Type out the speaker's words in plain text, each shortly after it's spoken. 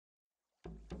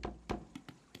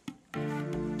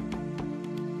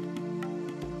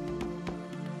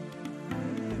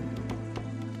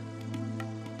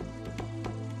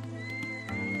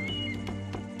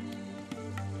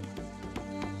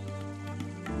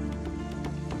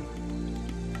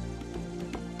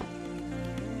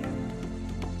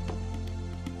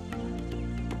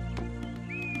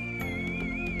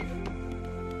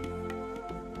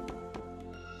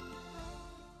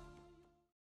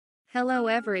Hello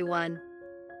everyone.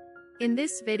 In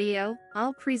this video,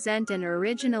 I'll present an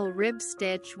original rib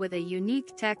stitch with a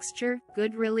unique texture,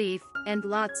 good relief, and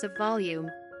lots of volume.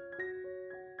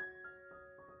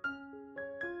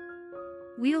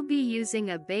 We'll be using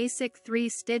a basic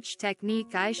 3-stitch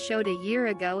technique I showed a year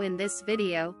ago in this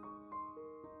video,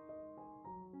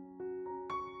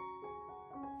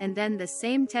 and then the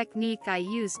same technique I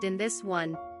used in this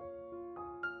one.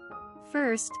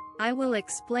 First, I will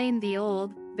explain the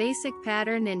old, basic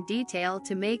pattern in detail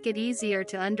to make it easier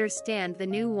to understand the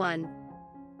new one.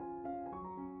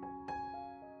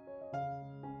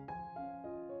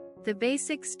 The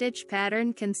basic stitch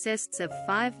pattern consists of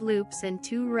 5 loops and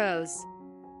 2 rows.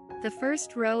 The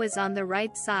first row is on the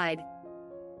right side.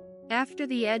 After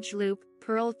the edge loop,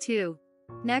 purl 2.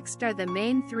 Next are the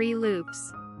main 3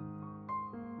 loops.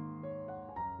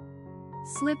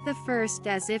 Slip the first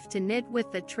as if to knit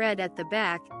with the thread at the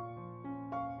back.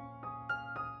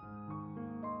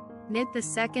 Knit the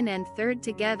second and third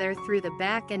together through the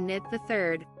back and knit the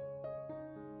third.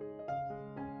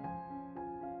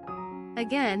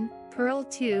 Again, purl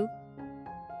 2.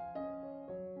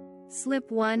 Slip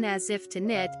 1 as if to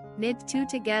knit 2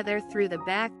 together through the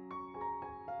back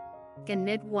and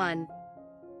knit 1.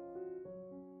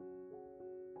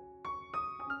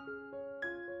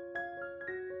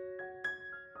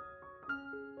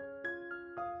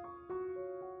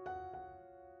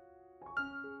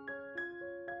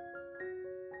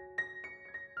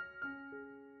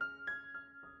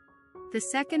 The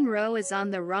second row is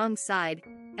on the wrong side.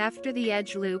 After the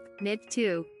edge loop, knit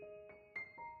 2.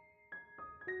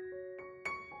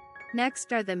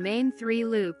 Next are the main 3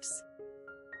 loops.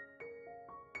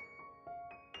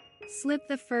 Slip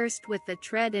the first with the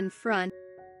thread in front.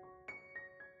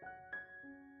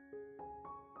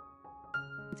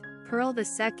 Purl the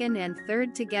second and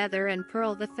third together and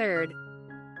purl the third.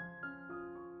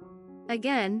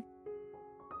 Again,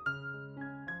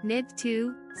 knit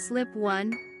 2, slip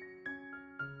 1.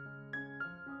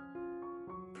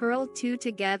 Purl 2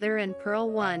 together and purl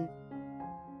 1.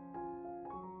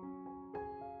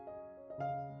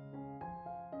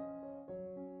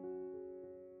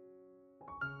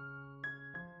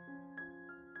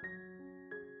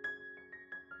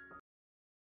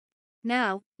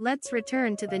 Now, let's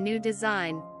return to the new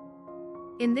design.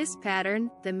 In this pattern,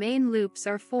 the main loops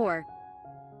are 4.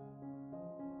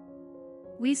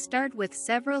 We start with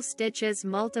several stitches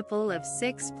multiple of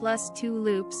 6 plus 2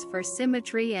 loops for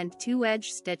symmetry and 2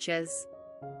 edge stitches.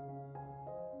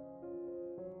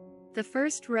 The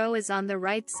first row is on the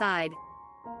right side.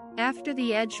 After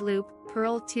the edge loop,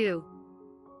 purl 2.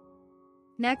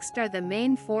 Next are the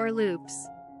main 4 loops.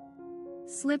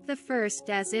 Slip the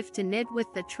first as if to knit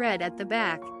with the thread at the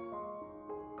back.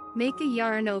 Make a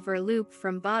yarn over loop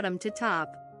from bottom to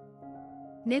top.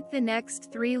 Knit the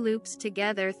next 3 loops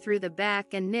together through the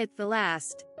back and knit the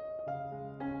last.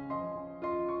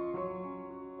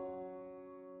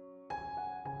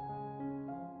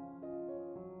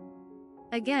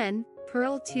 Again,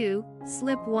 purl 2,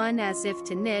 slip 1 as if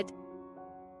to knit,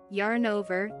 yarn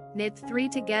over, knit 3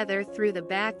 together through the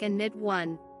back and knit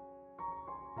 1.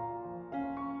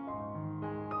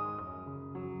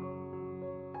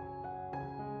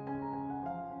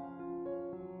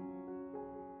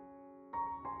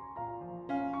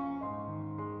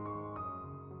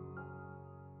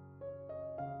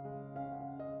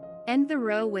 End the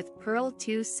row with purl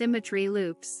 2 symmetry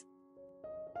loops.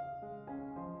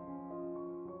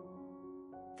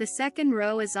 The second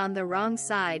row is on the wrong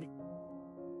side.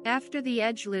 After the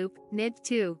edge loop, knit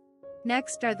 2.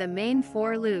 Next are the main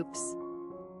 4 loops.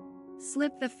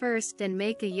 Slip the first and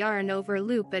make a yarn over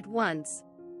loop at once.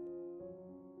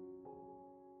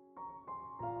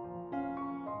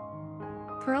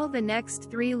 Purl the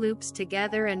next 3 loops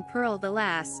together and purl the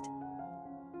last.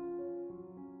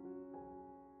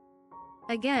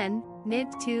 Again, knit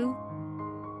 2,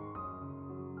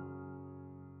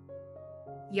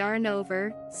 yarn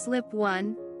over, slip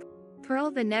 1,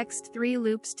 purl the next 3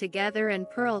 loops together and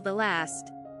purl the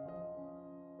last.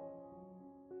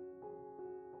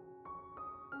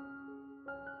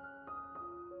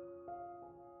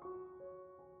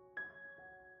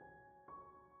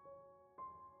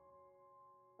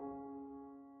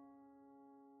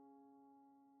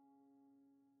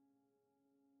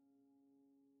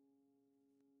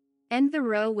 End the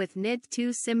row with knit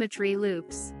 2 symmetry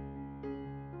loops.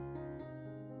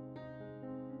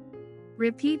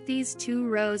 Repeat these 2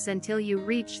 rows until you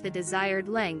reach the desired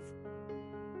length.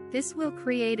 This will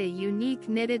create a unique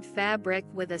knitted fabric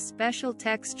with a special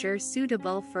texture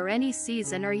suitable for any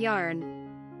season or yarn.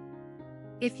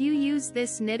 If you use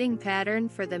this knitting pattern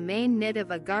for the main knit of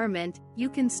a garment, you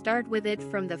can start with it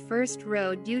from the first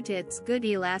row due to its good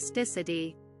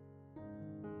elasticity.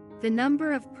 The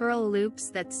number of purl loops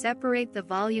that separate the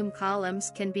volume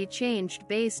columns can be changed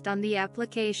based on the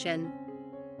application.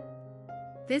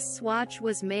 This swatch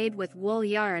was made with wool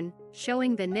yarn,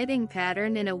 showing the knitting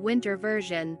pattern in a winter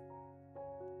version.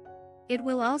 It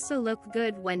will also look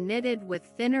good when knitted with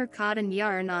thinner cotton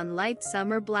yarn on light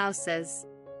summer blouses.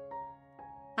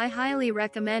 I highly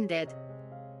recommend it.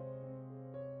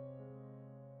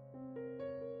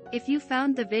 If you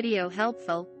found the video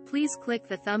helpful, please click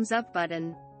the thumbs up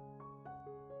button.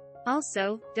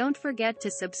 Also, don't forget to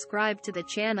subscribe to the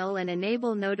channel and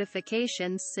enable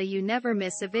notifications so you never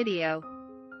miss a video.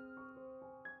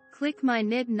 Click my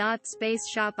Knit Knot Space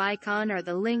Shop icon or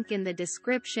the link in the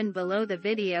description below the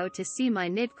video to see my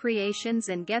knit creations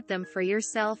and get them for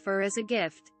yourself or as a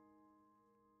gift.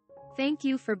 Thank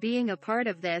you for being a part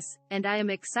of this, and I am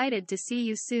excited to see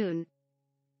you soon.